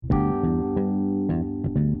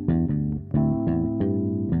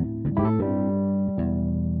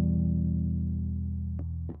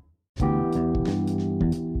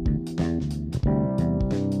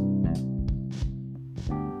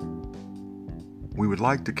We would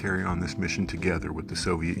like to carry on this mission together with the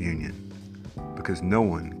Soviet Union, because no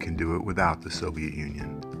one can do it without the Soviet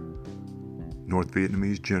Union. North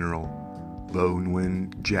Vietnamese General Vo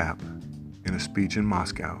Nguyen Giap in a speech in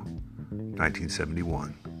Moscow,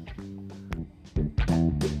 1971.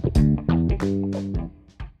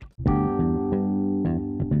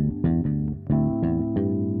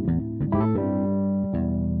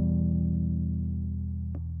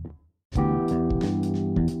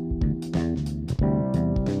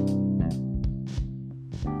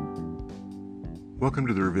 Welcome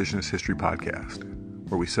to the Revisionist History Podcast,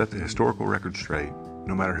 where we set the historical record straight,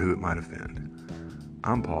 no matter who it might offend.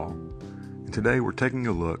 I'm Paul, and today we're taking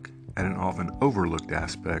a look at an often overlooked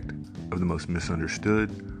aspect of the most misunderstood,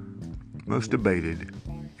 most debated,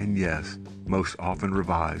 and yes, most often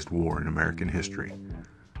revised war in American history.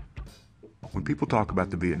 When people talk about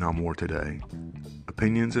the Vietnam War today,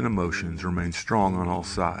 opinions and emotions remain strong on all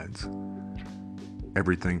sides.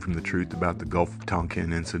 Everything from the truth about the Gulf of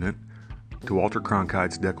Tonkin incident to Walter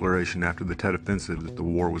Cronkite's declaration after the Tet Offensive that the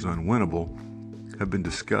war was unwinnable have been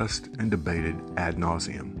discussed and debated ad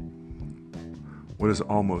nauseum. What is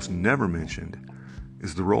almost never mentioned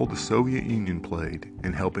is the role the Soviet Union played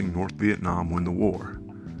in helping North Vietnam win the war,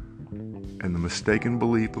 and the mistaken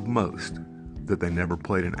belief of most that they never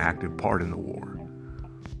played an active part in the war.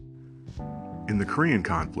 In the Korean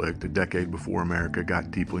conflict, a decade before America got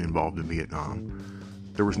deeply involved in Vietnam,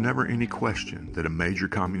 there was never any question that a major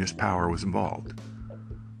communist power was involved.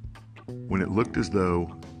 When it looked as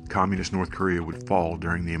though communist North Korea would fall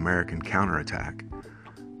during the American counterattack,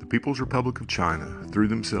 the People's Republic of China threw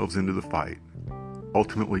themselves into the fight,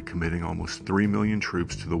 ultimately committing almost 3 million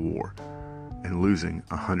troops to the war and losing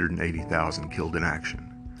 180,000 killed in action.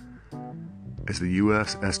 As the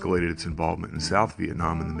U.S. escalated its involvement in South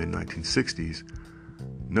Vietnam in the mid-1960s,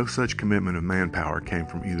 no such commitment of manpower came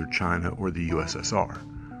from either China or the USSR.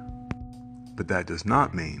 But that does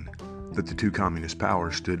not mean that the two communist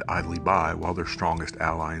powers stood idly by while their strongest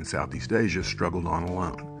ally in Southeast Asia struggled on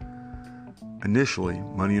alone. Initially,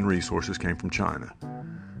 money and resources came from China,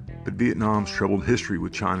 but Vietnam's troubled history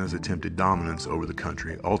with China's attempted dominance over the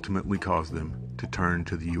country ultimately caused them to turn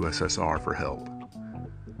to the USSR for help.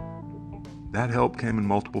 That help came in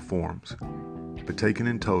multiple forms, but taken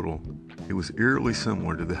in total, it was eerily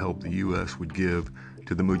similar to the help the U.S. would give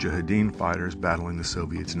to the Mujahideen fighters battling the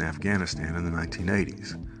Soviets in Afghanistan in the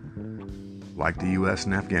 1980s. Like the U.S.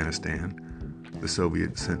 in Afghanistan, the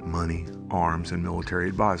Soviets sent money, arms, and military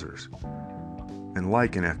advisors. And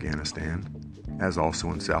like in Afghanistan, as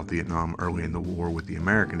also in South Vietnam early in the war with the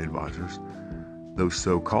American advisors, those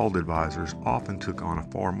so-called advisors often took on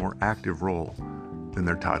a far more active role than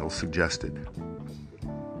their titles suggested.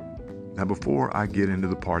 Now, before I get into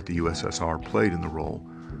the part the USSR played in the role,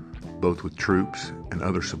 both with troops and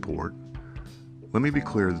other support, let me be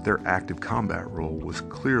clear that their active combat role was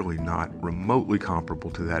clearly not remotely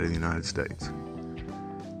comparable to that of the United States.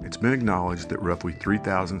 It's been acknowledged that roughly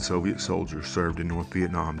 3,000 Soviet soldiers served in North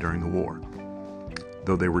Vietnam during the war,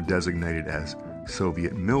 though they were designated as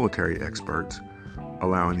Soviet military experts,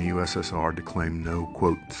 allowing the USSR to claim no,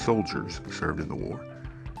 quote, soldiers served in the war,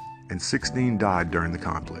 and 16 died during the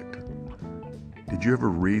conflict. Did you ever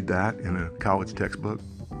read that in a college textbook?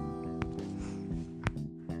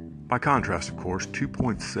 By contrast, of course,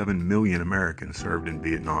 2.7 million Americans served in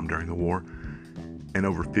Vietnam during the war, and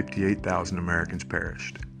over 58,000 Americans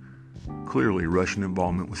perished. Clearly, Russian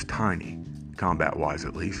involvement was tiny, combat-wise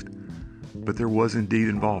at least, but there was indeed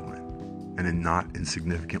involvement, and in not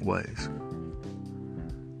insignificant ways.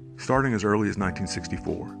 Starting as early as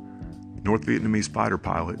 1964, North Vietnamese fighter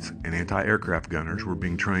pilots and anti-aircraft gunners were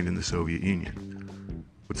being trained in the Soviet Union,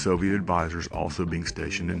 with Soviet advisors also being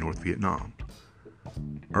stationed in North Vietnam.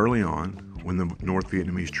 Early on, when the North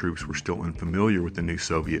Vietnamese troops were still unfamiliar with the new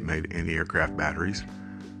Soviet-made anti-aircraft batteries,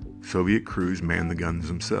 Soviet crews manned the guns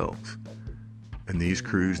themselves, and these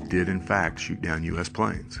crews did in fact shoot down U.S.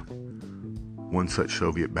 planes. One such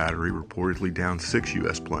Soviet battery reportedly downed 6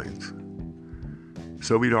 U.S. planes.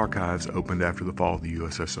 Soviet archives opened after the fall of the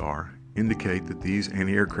USSR indicate that these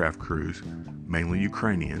anti-aircraft crews, mainly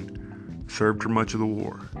Ukrainian, served for much of the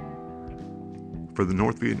war. For the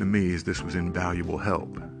North Vietnamese, this was invaluable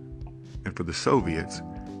help, and for the Soviets,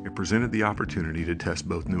 it presented the opportunity to test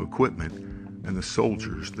both new equipment and the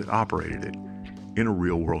soldiers that operated it in a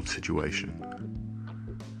real-world situation.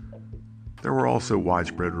 There were also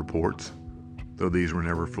widespread reports, though these were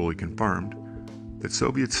never fully confirmed, that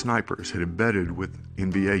Soviet snipers had embedded with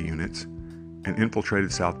NVA units and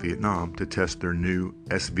infiltrated South Vietnam to test their new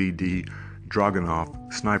SVD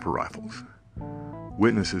Dragunov sniper rifles.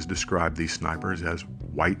 Witnesses described these snipers as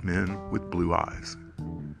white men with blue eyes.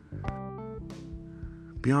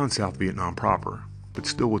 Beyond South Vietnam proper, but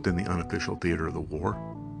still within the unofficial theater of the war,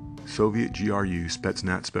 Soviet GRU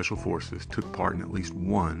Spetsnaz Special Forces took part in at least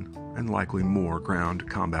one, and likely more, ground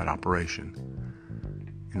combat operation.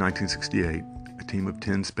 In 1968, a team of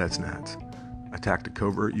 10 Spetsnaz attacked a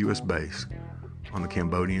covert U.S. base on the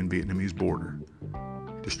Cambodian-Vietnamese border,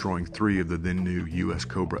 destroying 3 of the then-new U.S.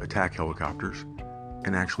 Cobra attack helicopters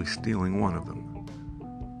and actually stealing one of them.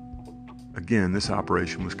 Again, this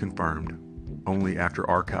operation was confirmed only after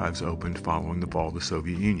archives opened following the fall of the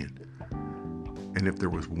Soviet Union. And if there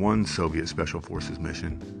was one Soviet Special Forces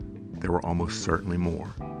mission, there were almost certainly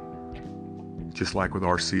more. Just like with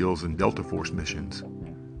our SEALs and Delta Force missions,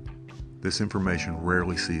 this information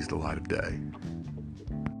rarely sees the light of day.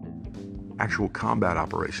 Actual combat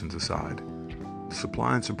operations aside, the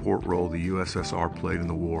supply and support role the USSR played in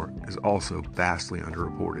the war is also vastly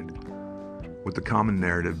underreported, with the common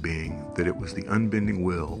narrative being that it was the unbending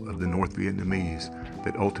will of the North Vietnamese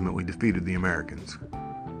that ultimately defeated the Americans.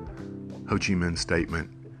 Ho Chi Minh's statement,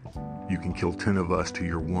 "You can kill 10 of us to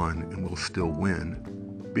your one and we'll still win,"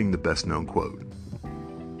 being the best known quote.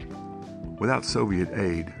 Without Soviet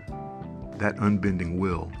aid, that unbending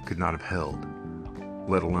will could not have held,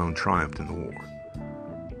 let alone triumphed in the war.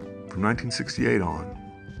 From 1968 on,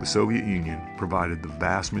 the Soviet Union provided the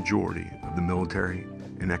vast majority of the military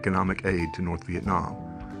and economic aid to North Vietnam,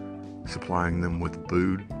 supplying them with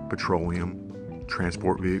food, petroleum,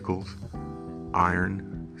 transport vehicles,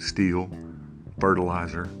 iron, steel,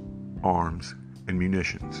 fertilizer, arms, and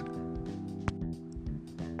munitions.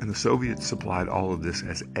 And the Soviets supplied all of this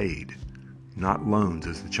as aid, not loans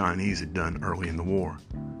as the Chinese had done early in the war.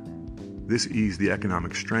 This eased the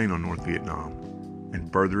economic strain on North Vietnam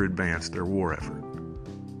and further advanced their war effort.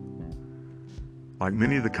 Like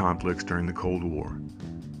many of the conflicts during the Cold War,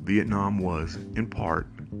 Vietnam was, in part,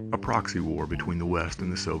 a proxy war between the West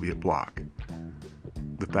and the Soviet bloc.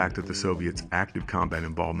 The fact that the Soviets' active combat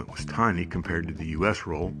involvement was tiny compared to the U.S.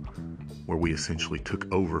 role, where we essentially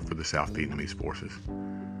took over for the South Vietnamese forces,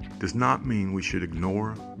 does not mean we should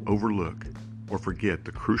ignore, overlook, or forget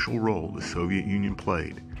the crucial role the Soviet Union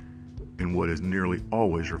played in what is nearly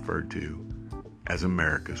always referred to as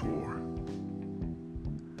America's war.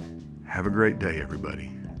 Have a great day,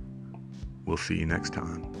 everybody. We'll see you next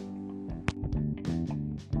time.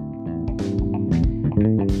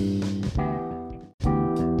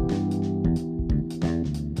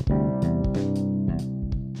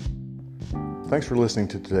 Thanks for listening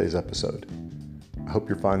to today's episode. I hope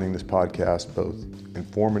you're finding this podcast both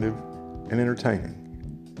informative and entertaining.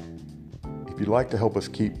 If you'd like to help us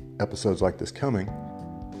keep episodes like this coming,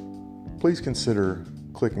 please consider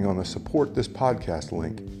clicking on the Support This Podcast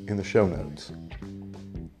link in the show notes.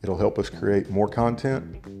 It'll help us create more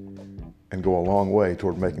content and go a long way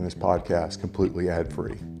toward making this podcast completely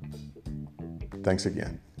ad-free. Thanks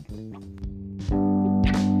again.